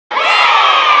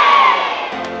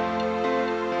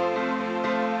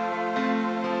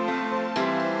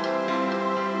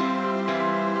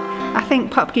think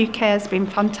PopUK has been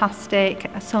fantastic.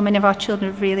 So many of our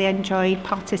children have really enjoyed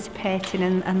participating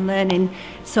and learning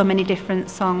so many different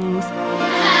songs.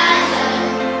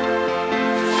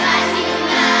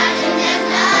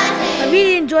 I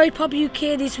really enjoyed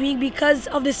PopUK this week because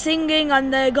of the singing,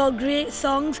 and they got great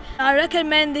songs. I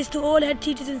recommend this to all head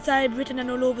teachers inside Britain and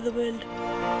all over the world.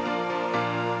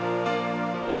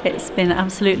 It's been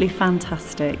absolutely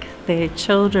fantastic. The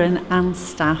children and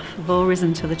staff have all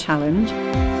risen to the challenge.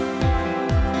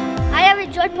 I have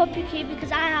enjoyed PopUK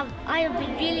because I have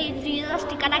been really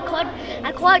enthusiastic, and I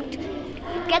can't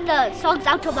get the songs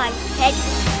out of my head.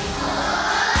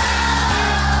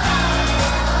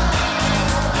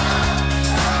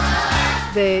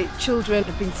 The children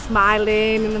have been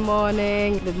smiling in the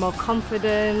morning, they're more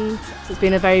confident. So it's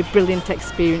been a very brilliant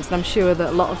experience, and I'm sure that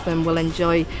a lot of them will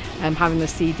enjoy having the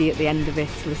CD at the end of it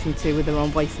to listen to with their own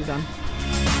voices on.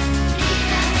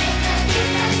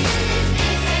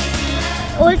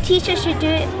 All teachers should do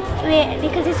it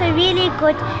because it's a really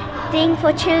good thing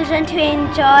for children to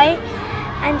enjoy,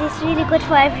 and it's really good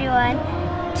for everyone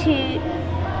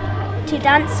to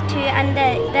dance to, and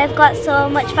they've got so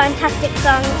much fantastic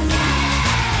songs.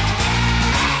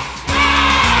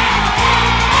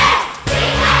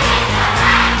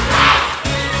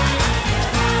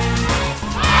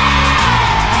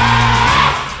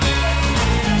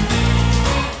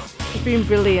 It's been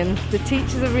brilliant. The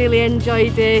teachers have really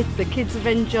enjoyed it, the kids have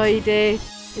enjoyed it.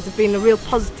 It's been a real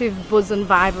positive buzz and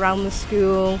vibe around the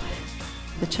school.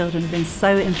 The children have been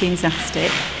so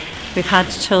enthusiastic. We've had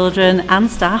children and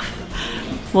staff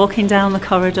walking down the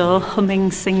corridor,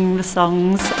 humming, singing the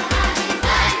songs.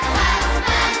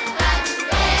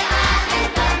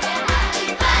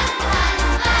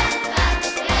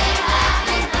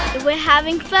 We're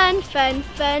having fun, fun,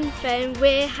 fun, fun.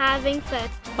 We're having fun.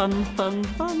 Fun, fun,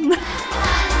 fun.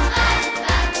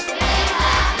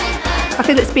 I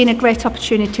think it's been a great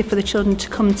opportunity for the children to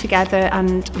come together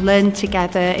and learn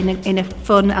together in a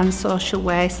fun and social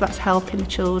way. So that's helping the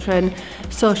children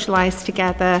socialise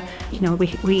together. You know,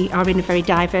 we are in a very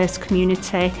diverse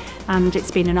community, and it's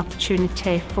been an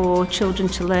opportunity for children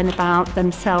to learn about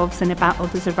themselves and about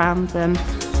others around them.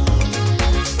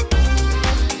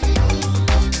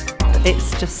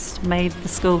 It's just made the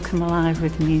school come alive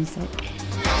with music.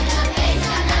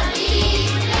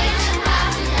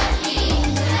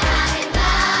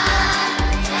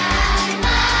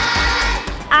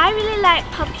 I really like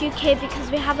PopUK because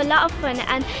we have a lot of fun,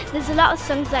 and there's a lot of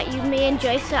songs that you may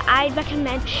enjoy, so I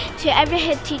recommend to every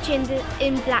head teacher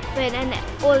in Blackburn and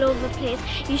all over the place,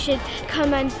 you should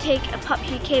come and take a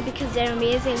PopUK because they're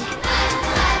amazing.